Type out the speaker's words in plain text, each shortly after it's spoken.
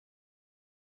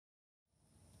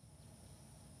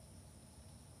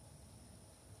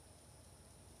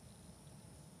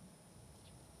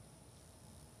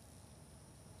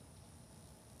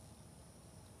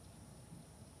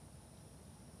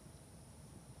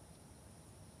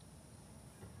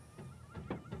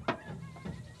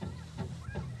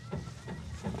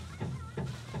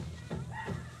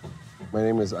My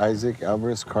name is Isaac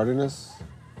Alvarez Cardenas.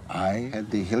 I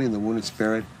had the Healing the Wounded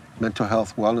Spirit mental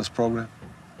health wellness program,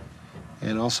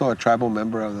 and also a tribal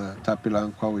member of the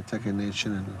Tapilan Huahuiteca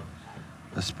Nation and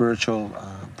a spiritual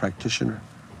practitioner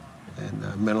and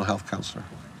a mental health counselor.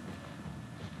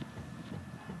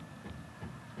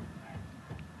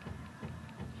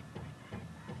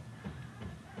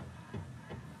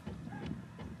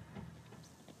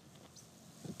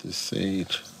 At this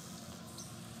sage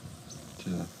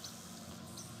to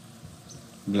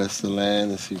bless the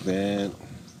land, this event.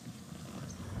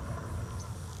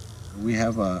 We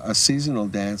have a seasonal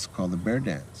dance called the Bear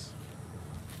Dance.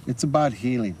 It's about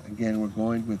healing. Again, we're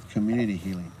going with community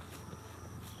healing.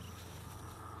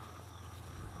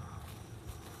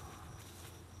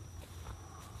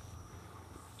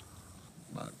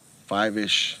 About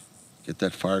 5-ish, get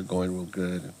that fire going real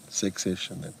good, 6-ish,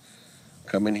 and then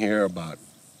come in here about a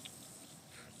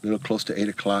little close to 8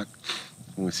 o'clock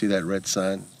when we see that red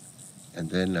sun, and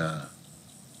then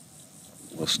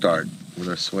we'll start with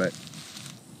our sweat.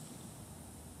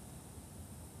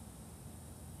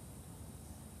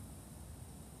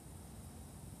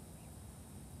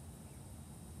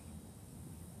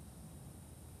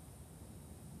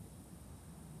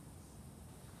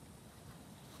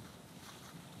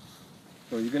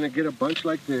 So you're gonna get a bunch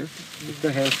like this, just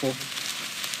a handful,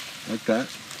 like that,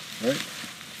 right?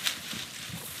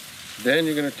 Then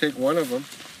you're gonna take one of them.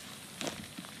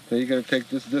 Then you're gonna take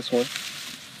this one,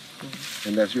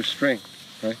 and that's your string,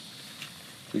 right?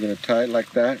 You're gonna tie it like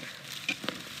that,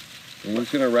 and you're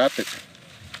just gonna wrap it.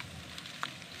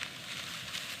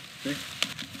 See?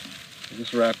 You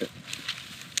just wrap it.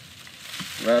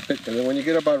 Wrap it, and then when you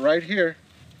get about right here,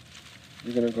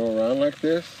 you're gonna go around like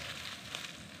this,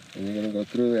 and you're gonna go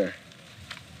through there.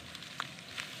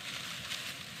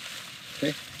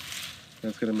 Okay?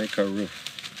 That's gonna make our roof.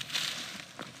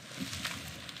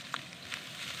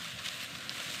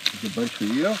 There's a bunch for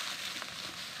you.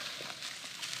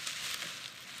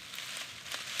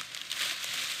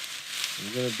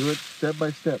 We're gonna do it step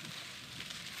by step.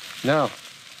 Now,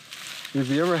 if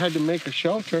you ever had to make a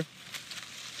shelter,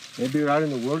 maybe you're out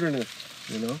in the wilderness,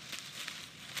 you know,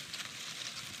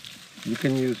 you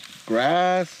can use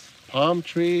grass, palm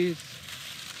trees.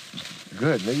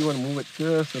 Good. Maybe you want to move it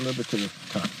just a little bit to the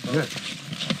top. Good.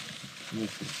 Let me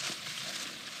see.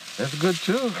 That's good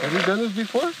too. Have you done this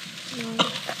before? No.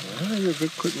 Oh, you're a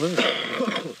good quick learner. Yeah,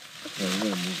 we're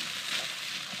gonna move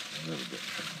a little bit.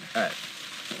 All right.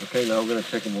 Okay, now we're gonna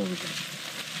take them over here.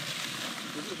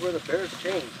 This is where the bears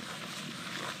change.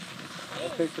 I'll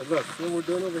take a look. See what we're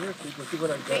doing over here so you can see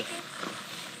what I've done. See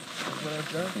what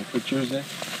I've done? You put yours in.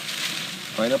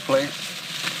 Find a place.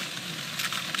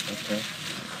 Okay.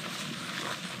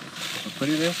 So put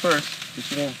it in first.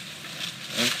 Push it in.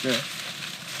 Right there.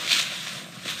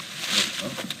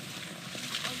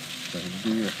 So you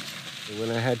do your... When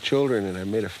I had children and I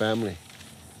made a family,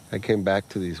 I came back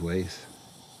to these ways.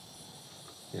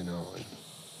 You know, and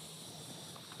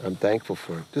I'm thankful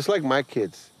for it. Just like my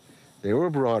kids. They were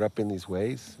brought up in these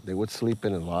ways. They would sleep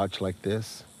in a lodge like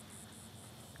this.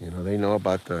 You know, they know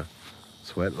about the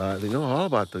sweat lodge. They know all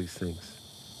about these things.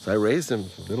 So I raised them,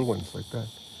 little ones like that.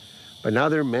 But now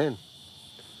they're men.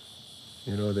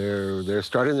 You know, they're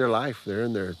starting their life. They're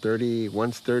in their 30,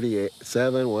 one's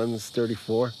 37, one's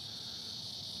 34.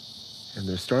 And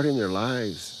they're starting their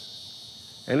lives.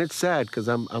 And it's sad because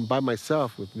I'm by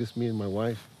myself with just me and my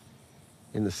wife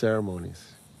in the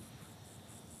ceremonies.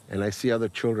 And I see other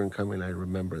children coming, I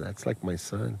remember, that's like my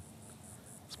son.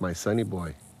 It's my sonny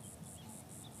boy.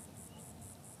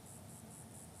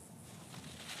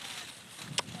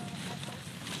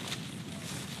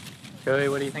 Joey,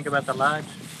 what do you think about the lodge?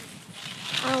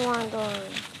 I don't want to go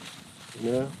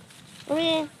in. Yeah? I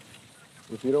mean,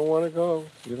 If you don't want to go,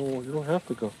 you don't have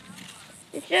to go.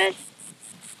 it's just,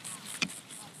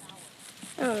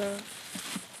 I don't know.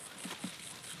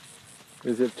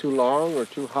 Is it too long or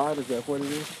too hot? Is that what it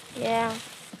is? Yeah.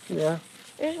 Yeah.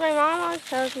 There's my mom always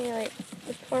tells me, like,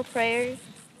 it's for prayers.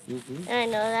 Mm-hmm. And I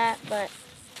know that, but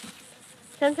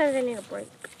sometimes I need a break.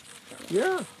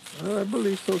 Yeah, I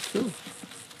believe so too.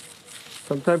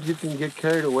 Sometimes you can get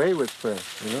carried away with prayer,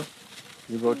 you know?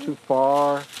 You go too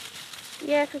far.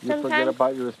 Yeah, because You forget sometimes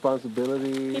about your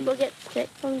responsibilities. people get sick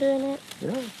from doing it.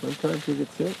 Yeah, sometimes you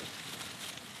get sick.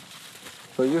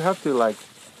 So you have to, like,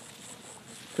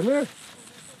 come here.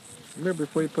 Come here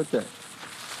before you put that.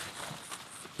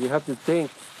 You have to think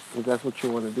if that's what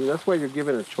you want to do. That's why you're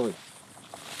given a choice.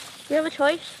 You have a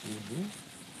choice? Mm-hmm.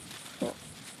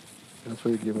 That's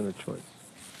why you're given a choice.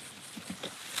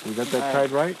 You got that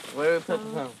tied right? Where do we put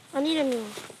the phone? I need a new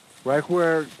one. Right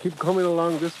where, keep coming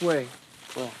along this way.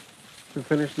 Where? To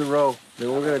finish the row.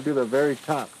 Then we're going to do the very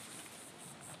top.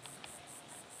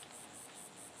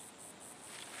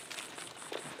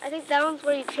 I think that one's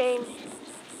where you change.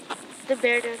 The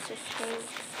bear dancers change.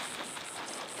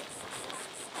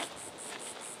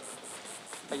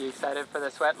 Are you excited for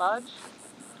the sweat lodge?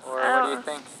 Or what do you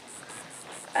think?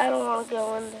 I don't want to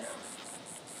go in there.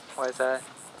 Why is that?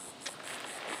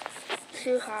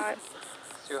 Too hot.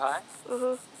 It's too hot?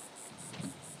 Mm-hmm.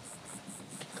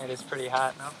 It is pretty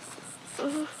hot, no?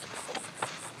 Mm-hmm.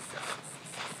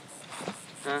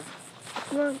 Hmm?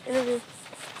 Come on, interview.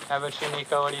 How about you,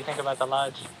 Nico? What do you think about the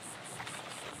lodge?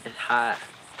 It's hot.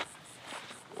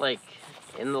 Like,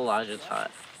 in the lodge it's hot.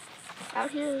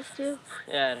 Out here is too.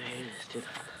 Yeah, it is, dude.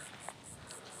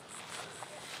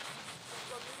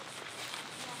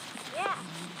 Yeah.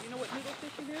 You know what noodle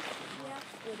fishing is? Yeah.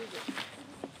 What is it?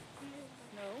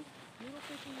 No. Noodle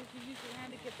fishing is you use your hand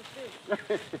to get the fish.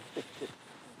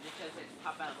 Because they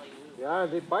pop out like noodles. Yeah,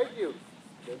 they bite you.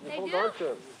 They hold do? on to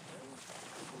them.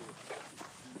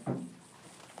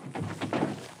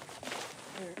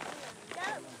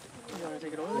 You want to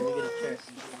take it over? Let me get a chair.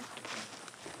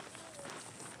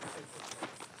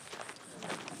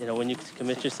 You know, when you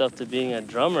commit yourself to being a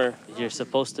drummer, you're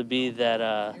supposed to be that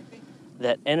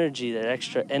that energy, that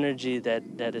extra energy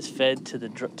that is fed to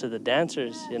the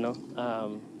dancers. You know,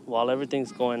 while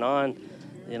everything's going on,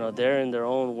 you know, they're in their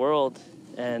own world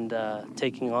and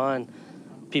taking on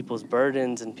people's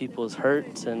burdens and people's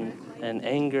hurts and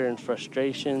anger and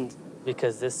frustrations.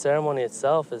 Because this ceremony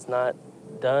itself is not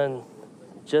done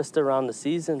just around the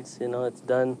seasons. You know, it's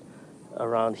done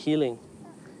around healing.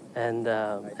 And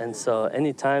so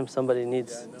anytime somebody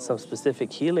needs some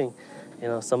specific healing, you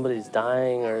know, somebody's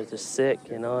dying or they're sick,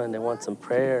 you know, and they want some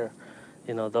prayer,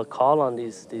 you know, they'll call on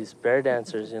these bear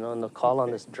dancers, you know, and they'll call on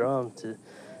this drum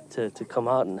to come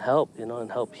out and help, you know,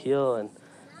 and help heal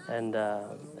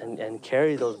and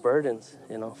carry those burdens,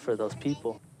 you know, for those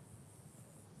people.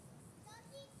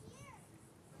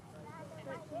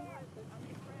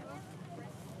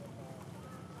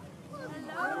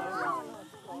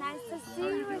 Nice to see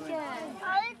you again.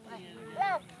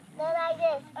 Look, they're like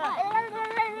this. Why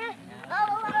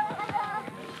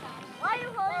are you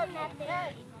holding that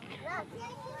thing?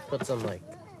 Put some, like,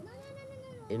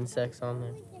 insects on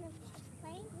there.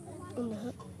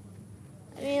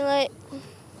 I mean, like,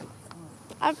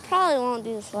 I probably won't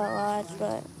do the sweat lodge,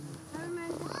 but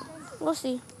we'll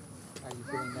see. Are you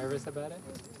feeling nervous about it?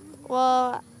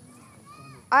 Well,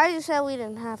 I just said we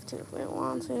didn't have to if we didn't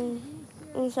want to.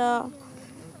 And so,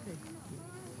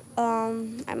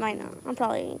 I might not. I'm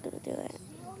probably ain't gonna do it.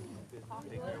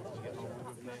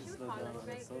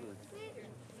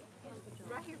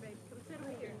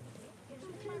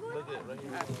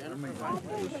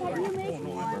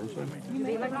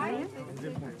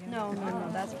 No,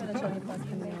 that's for the chili plus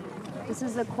community. This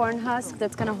is the corn husk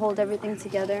that's going to hold everything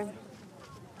together.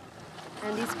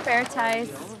 And these prayer ties,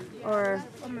 or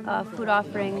food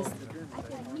offerings,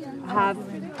 have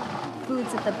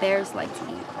foods that the bears like to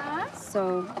eat.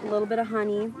 So a little bit of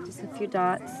honey, just a few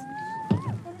dots,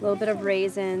 a little bit of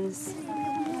raisins,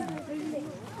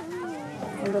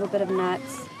 a little bit of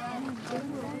nuts,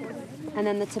 and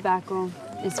then the tobacco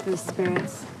is for the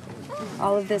spirits.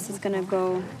 All of this is going to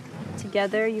go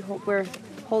together. We're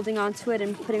holding on to it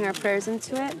and putting our prayers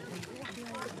into it.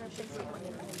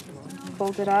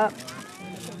 Fold it up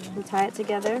and tie it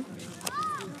together.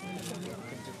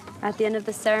 At the end of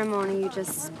the ceremony, you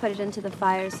just put it into the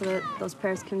fire so that those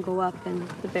prayers can go up and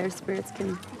the bear spirits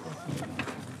can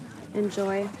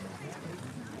enjoy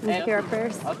and hear our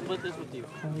prayers. I'll split this with you.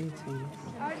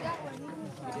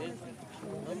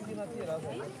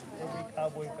 Every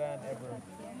cowboy fan ever.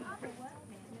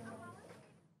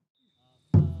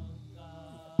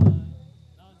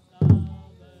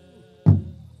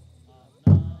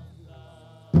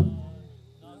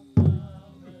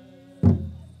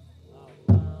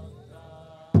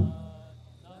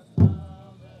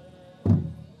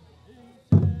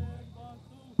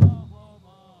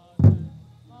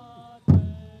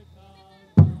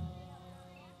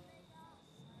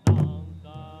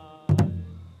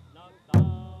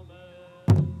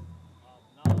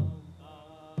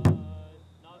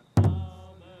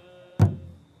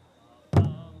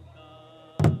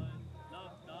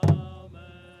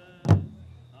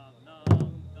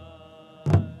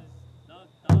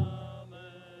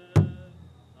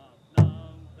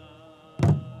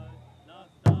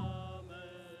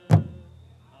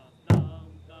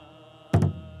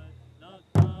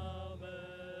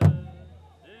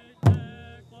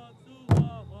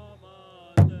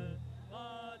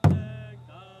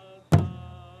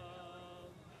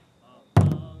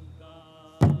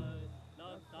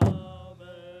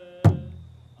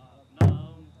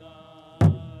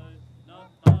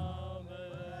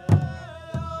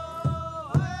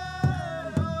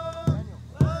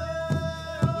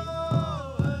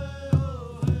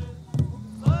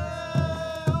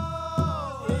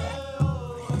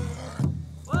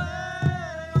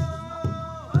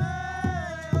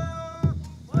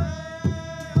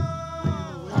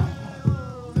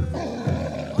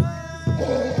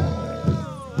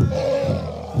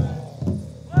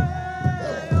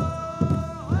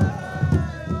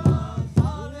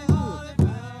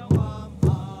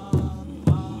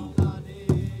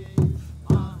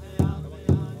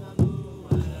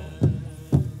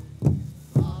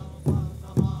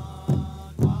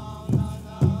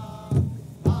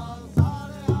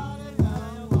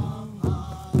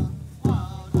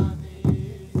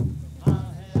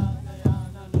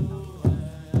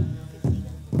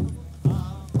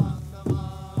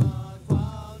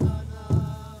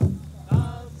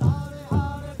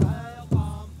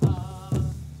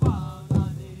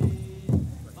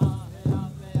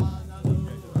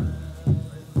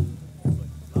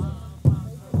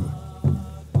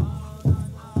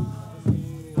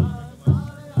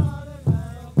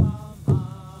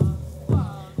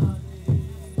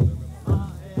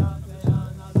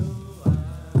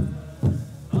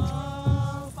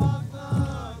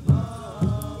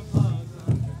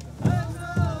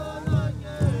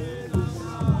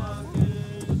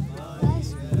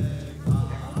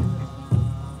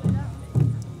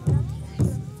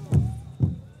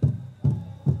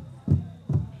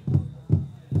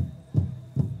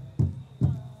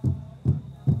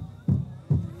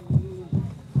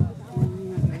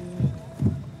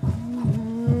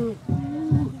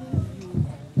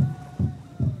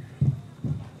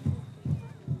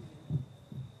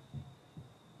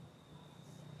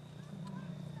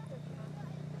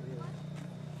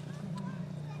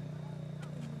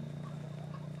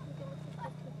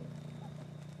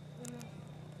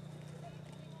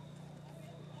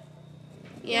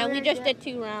 Yeah, we just did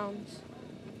 2 rounds.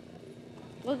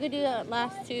 We're gonna do the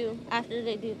last 2 after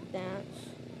they do the dance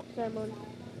ceremony.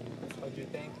 What'd you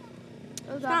think?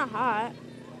 It's not hot.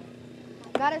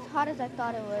 Not as hot as I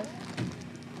thought it was.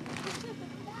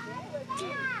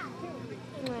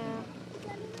 Yeah.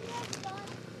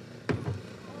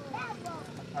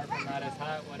 Apart from not as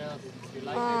hot, what else? You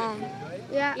liked it? Did you enjoy it?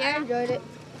 Yeah, I enjoyed it.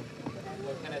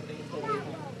 What kind of things did you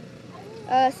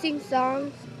do? Sing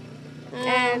songs,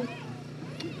 and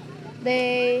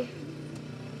they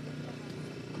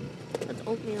That's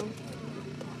oatmeal.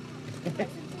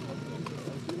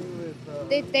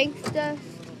 they thanked us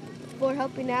for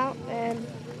helping out, and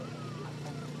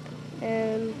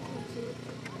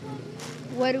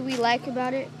what do we like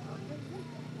about it?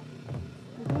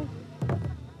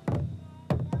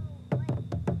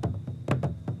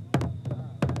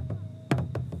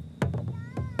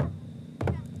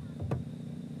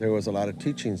 There was a lot of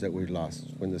teachings that we lost.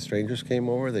 When the strangers came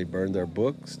over, they burned their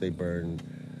books, they burned,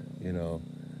 you know,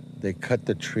 they cut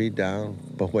the tree down,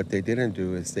 but what they didn't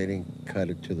do is they didn't cut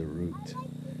it to the root.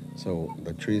 So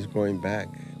the tree's growing back,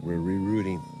 we're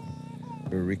rerouting,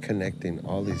 we're reconnecting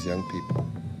all these young people.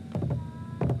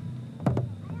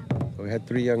 We had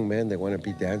 3 young men that want to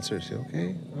be dancers.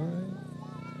 Okay, all right.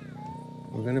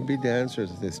 We're gonna be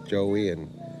dancers. This Joey and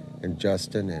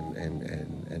Justin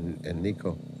and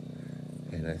Nico.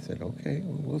 And I said, okay,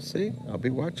 well, we'll see. I'll be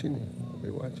watching you. I'll be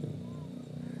watching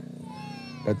you.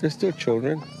 But they're still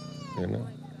children, you know.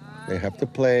 They have to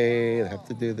play, they have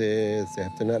to do this, they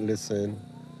have to not listen.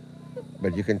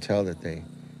 But you can tell that they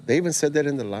even said that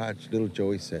in the lodge. Little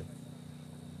Joey said,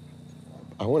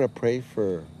 I want to pray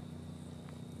for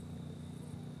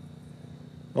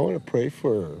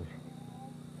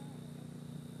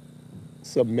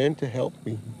some men to help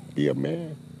me be a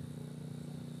man.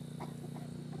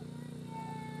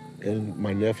 And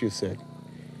my nephew said,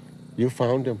 you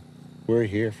found him. We're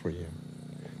here for you.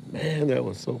 Man, that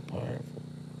was so powerful.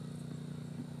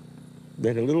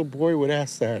 That a little boy would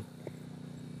ask that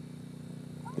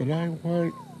I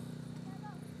want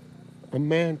a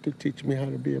man to teach me how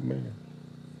to be a man.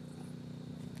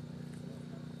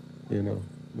 You know,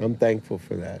 I'm thankful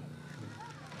for that.